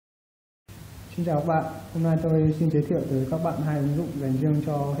Xin chào các bạn, hôm nay tôi xin giới thiệu tới các bạn hai ứng dụng dành riêng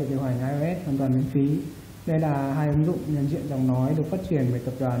cho hệ điều hành iOS hoàn toàn miễn phí. Đây là hai ứng dụng nhận diện giọng nói được phát triển bởi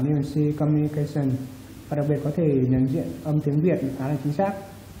tập đoàn Nghiệm Communication và đặc biệt có thể nhận diện âm tiếng Việt khá là chính xác.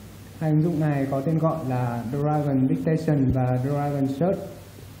 Hai ứng dụng này có tên gọi là Dragon Dictation và Dragon Search.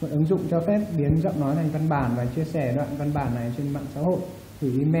 Một ứng dụng cho phép biến giọng nói thành văn bản và chia sẻ đoạn văn bản này trên mạng xã hội,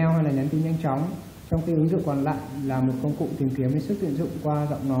 gửi email hay là nhắn tin nhanh chóng. Trong khi ứng dụng còn lại là một công cụ tìm kiếm hết sức tiện dụng qua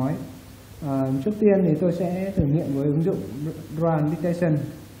giọng nói. Trước tiên thì tôi sẽ thử nghiệm với ứng dụng Dragon Dictation.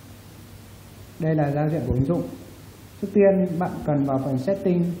 Đây là giao diện của ứng dụng. Trước tiên bạn cần vào phần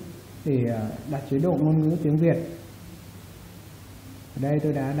setting để đặt chế độ ngôn ngữ tiếng Việt. Ở đây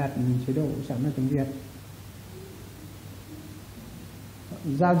tôi đã đặt chế độ sẵn là tiếng Việt.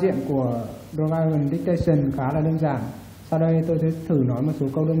 Giao diện của Dragon Dictation khá là đơn giản. Sau đây tôi sẽ thử nói một số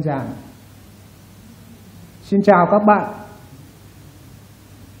câu đơn giản. Xin chào các bạn.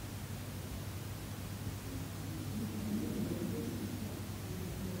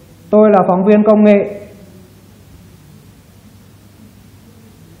 Tôi là phóng viên công nghệ.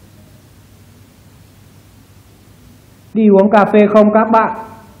 Đi uống cà phê không các bạn?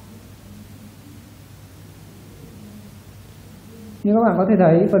 Như các bạn có thể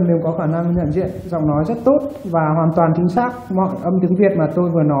thấy, phần mềm có khả năng nhận diện giọng nói rất tốt và hoàn toàn chính xác mọi âm tiếng Việt mà tôi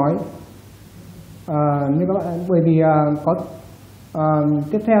vừa nói. Như các bạn, bởi vì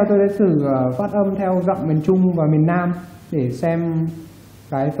tiếp theo tôi sẽ thử phát âm theo giọng miền Trung và miền Nam để xem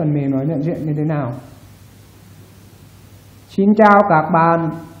cái phần mềm nó nhận diện như thế nào. Xin chào các bạn.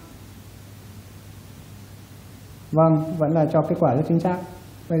 Vâng, vẫn là cho kết quả rất chính xác.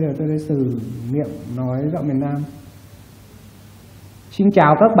 Bây giờ tôi sẽ thử nghiệm nói giọng miền Nam. Xin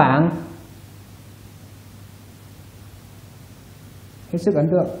chào các bạn. Hết sức ấn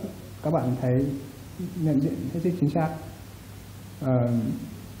tượng. Các bạn thấy nhận diện hết sức chính xác.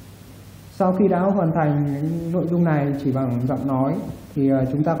 Sau khi đã hoàn thành nội dung này chỉ bằng giọng nói thì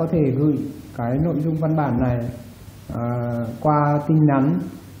chúng ta có thể gửi cái nội dung văn bản này qua tin nhắn,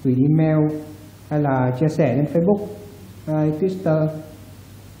 gửi email hay là chia sẻ trên Facebook hay Twitter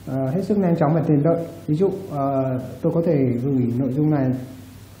hết sức nhanh chóng và tiện lợi. Ví dụ tôi có thể gửi nội dung này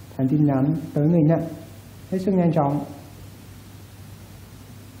thành tin nhắn tới người nhận hết sức nhanh chóng.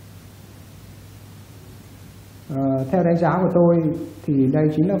 Theo đánh giá của tôi thì đây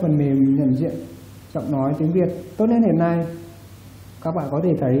chính là phần mềm nhận diện giọng nói tiếng Việt tốt nhất hiện nay. Các bạn có thể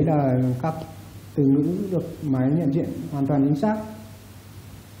thấy là các từ ngữ được máy nhận diện hoàn toàn chính xác.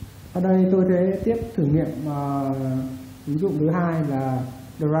 Ở đây tôi sẽ tiếp thử nghiệm ứng dụng thứ hai là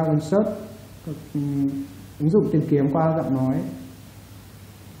Dragon Search, ứng dụng tìm kiếm qua giọng nói.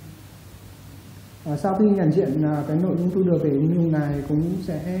 Sau khi nhận diện cái nội dung thu được thì ứng dụng này cũng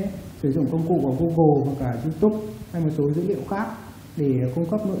sẽ sử dụng công cụ của Google hoặc cả YouTube hay một số dữ liệu khác để cung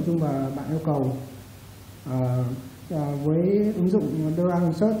cấp nội dung mà bạn yêu cầu. Với ứng dụng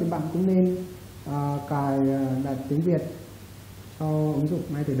Dragon Search thì bạn cũng nên cài đặt tiếng Việt cho ứng dụng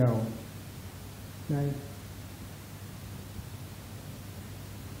ngay từ đầu. Đây.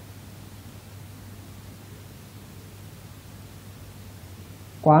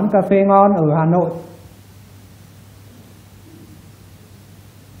 Quán cà phê ngon ở Hà Nội.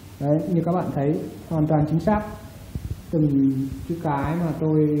 Đấy, như các bạn thấy hoàn toàn chính xác từng chữ cái mà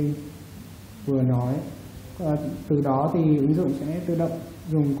tôi vừa nói. Từ đó thì ứng dụng sẽ tự động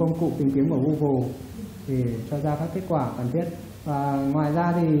dùng công cụ tìm kiếm của Google để cho ra các kết quả cần thiết. Và ngoài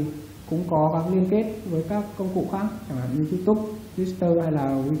ra thì cũng có các liên kết với các công cụ khác, chẳng hạn như YouTube, Twitter hay là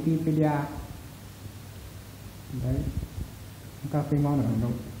Wikipedia. Đấy, cà phê ngon ở Hà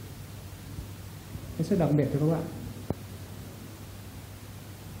Nội. Hết sức đặc biệt cho các bạn.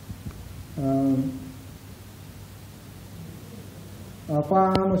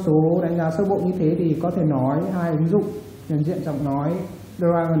 Qua một số đánh giá sơ bộ như thế thì có thể nói hai ứng dụng nhận diện giọng nói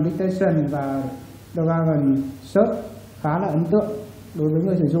Dragon Dictation và Dragon Search khá là ấn tượng đối với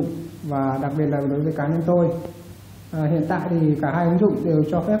người sử dụng và đặc biệt là đối với cá nhân tôi. Hiện tại thì cả hai ứng dụng đều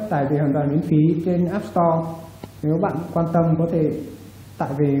cho phép tải về hoàn toàn miễn phí trên App Store. Nếu bạn quan tâm có thể tải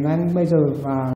về ngay bây giờ và